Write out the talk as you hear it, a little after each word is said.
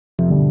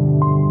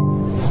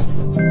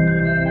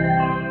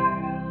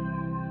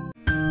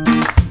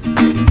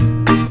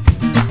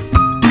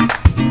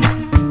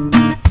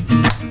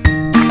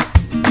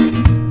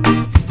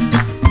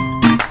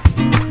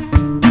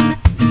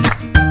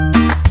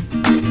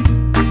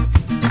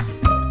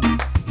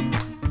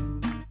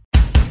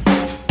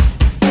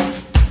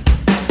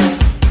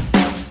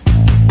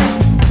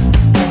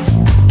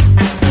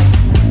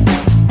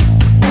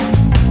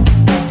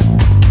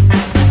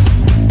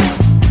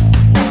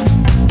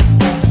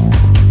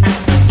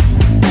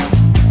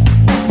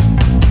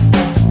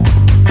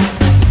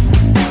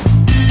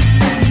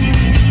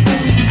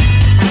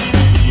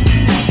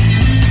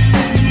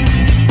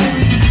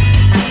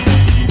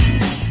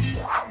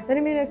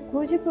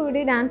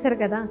Only dancer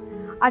కదా,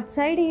 అటు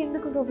side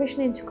ఎందుకు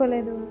ప్రొఫెషన్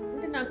ఎంచుకోలేదు?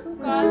 అంటే నాకు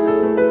కాళ్ళు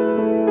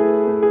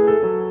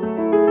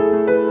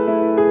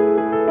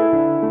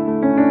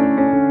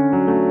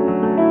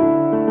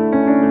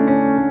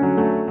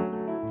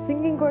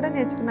సింగింగ్ కూడా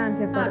నేర్చుకున్నా అని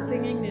చెప్పారు.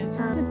 సింగింగ్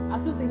నేర్చుకున్నా,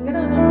 అసలు సింగర్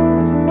అవుదాం.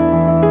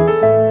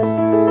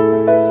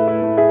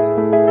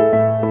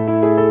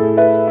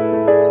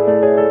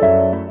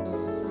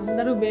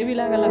 అందరూ బేబీ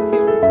లాగా లక్కీ.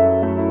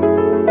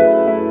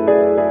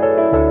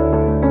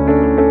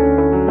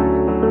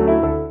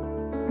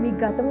 మీ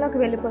గతంలోకి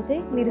వెళ్ళిపోతే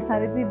మీరు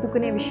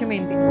సరిదిద్దుకునే విషయం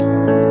ఏంటి?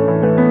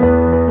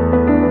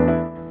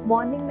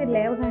 మార్నింగ్ మీరు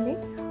లేవగానే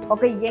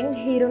ఒక యంగ్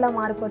హీరోలా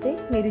మారిపోతే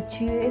మీరు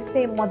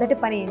చేసే మొదటి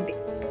పని ఏంటి?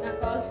 నా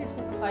కాల్ షీట్స్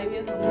ఒక 5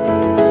 years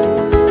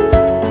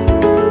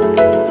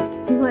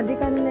ఈ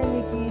మధ్యకాలంలో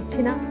మీకు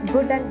ఇచ్చిన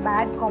గుడ్ అండ్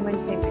బ్యాడ్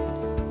కామెంట్స్ ఏంటి?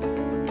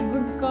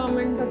 గుడ్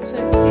కామెంట్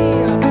వచ్చేసి,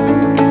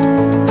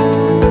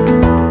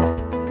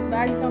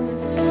 బ్యాడ్ కామెంట్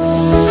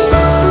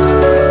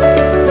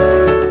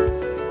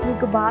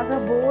మీకు బాగా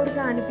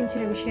బోర్గా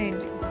అనిపించిన విషయం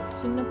ఏంటి?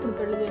 చిన్నప్పుడు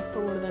పెళ్లి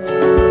చేసుకోకూడదని.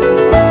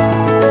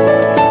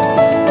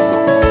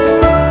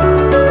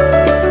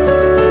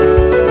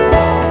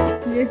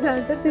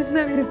 ఏంటంటే తీసిన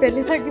మీరు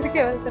పెళ్లి దగ్గరికి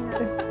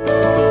వెళ్తున్నారు.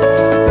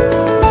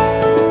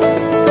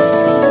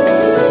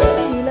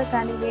 మీలో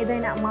కానీ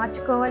ఏదైనా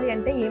మార్చుకోవాలి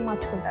అంటే ఏం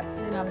మార్చుకుంటారు?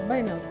 నేను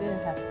అబ్బాయిని అవుతే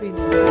హ్యాపీ.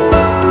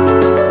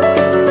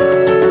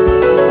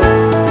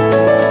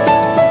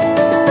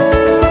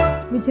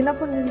 మీ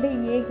చిన్నప్పటి నుండి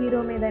ఏ హీరో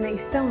మీద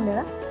ఇష్టం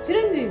ఉండేదా?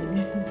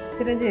 చిరంజీవి.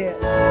 చిరంజీవి.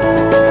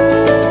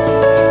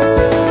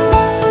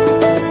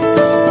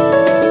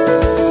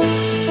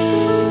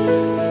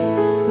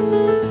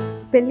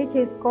 పెళ్లి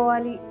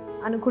చేసుకోవాలి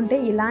అనుకుంటే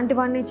ఇలాంటి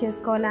వాడినే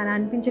చేసుకోవాలి అని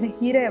అనిపించిన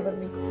హీరో ఎవరు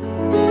మీకు?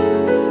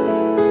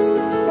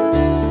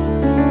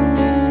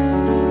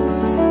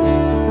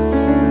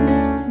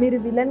 మీరు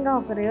విలన్గా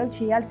ఒక రోల్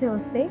చేయాల్సి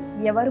వస్తే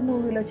ఎవరు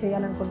మూవీలో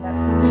చేయాలనుకుంటారు?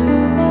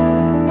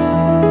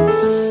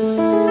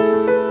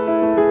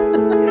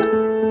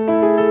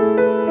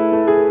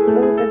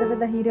 పెద్ద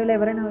పెద్ద హీరోలు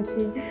ఎవరైనా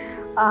వచ్చి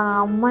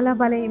అమ్మల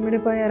భలే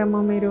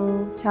ఇమిడిపోయారమ్మా, మీరు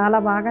చాలా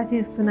బాగా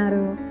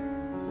చేస్తున్నారు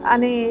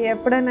అని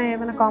ఎప్పుడైనా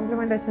ఏమైనా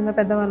కాంప్లిమెంట్ వచ్చిందో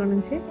పెద్దవాళ్ళ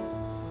నుంచి?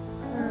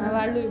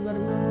 వాళ్ళు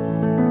ఇవ్వరు.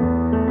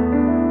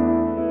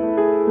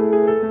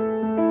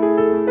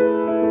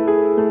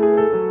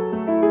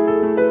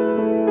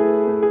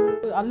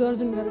 అల్లు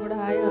అర్జున్ గారు కూడా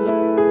హాయ్ హలో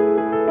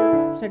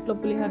సెట్లో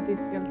పులిహార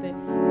తీసుకెళ్తే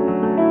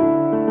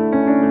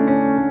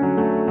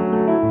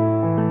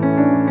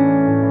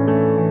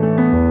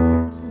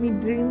మీ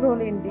డ్రీమ్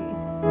రోల్ ఏంటి?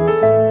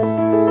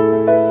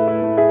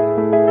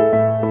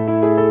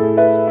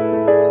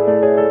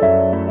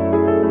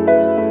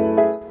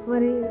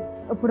 మరి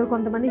ఇప్పుడు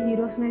కొంతమంది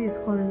హీరోస్నే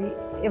తీసుకోండి,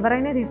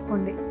 ఎవరైనా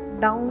తీసుకోండి,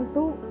 డౌన్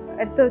టు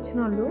ఎర్త్ వచ్చిన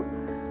వాళ్ళు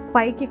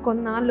పైకి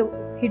కొన్నాళ్ళు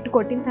హిట్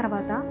కొట్టిన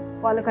తర్వాత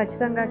వాళ్ళు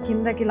ఖచ్చితంగా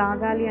కిందకి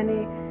లాగాలి అని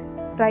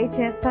ట్రై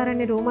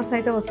చేస్తారని రూమర్స్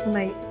అయితే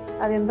వస్తున్నాయి.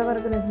 అది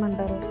ఎంతవరకు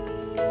నిజమంటారు?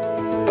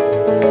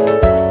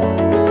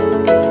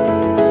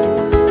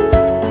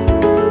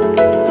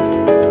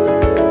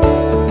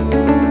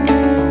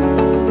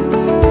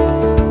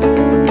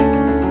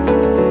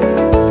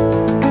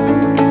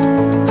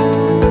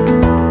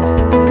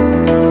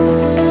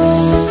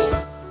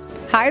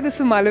 Hi, this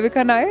is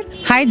Malavika Nair.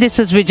 Hi, this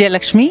is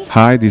Vijayalakshmi.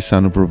 Hi, this is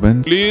Anuprabhan.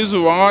 Please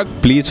watch.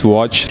 Please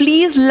watch.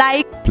 Please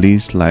like.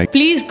 Please like.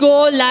 Please go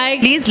like.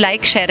 Please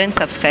like, share and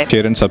subscribe.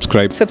 Share and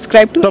subscribe.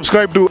 Subscribe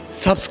to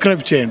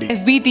Subscribe చేయండి.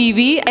 FBTV,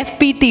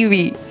 FPTV,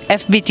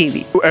 FBTV.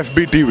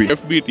 FBTV.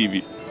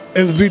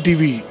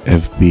 FBTV.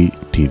 FB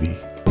TV.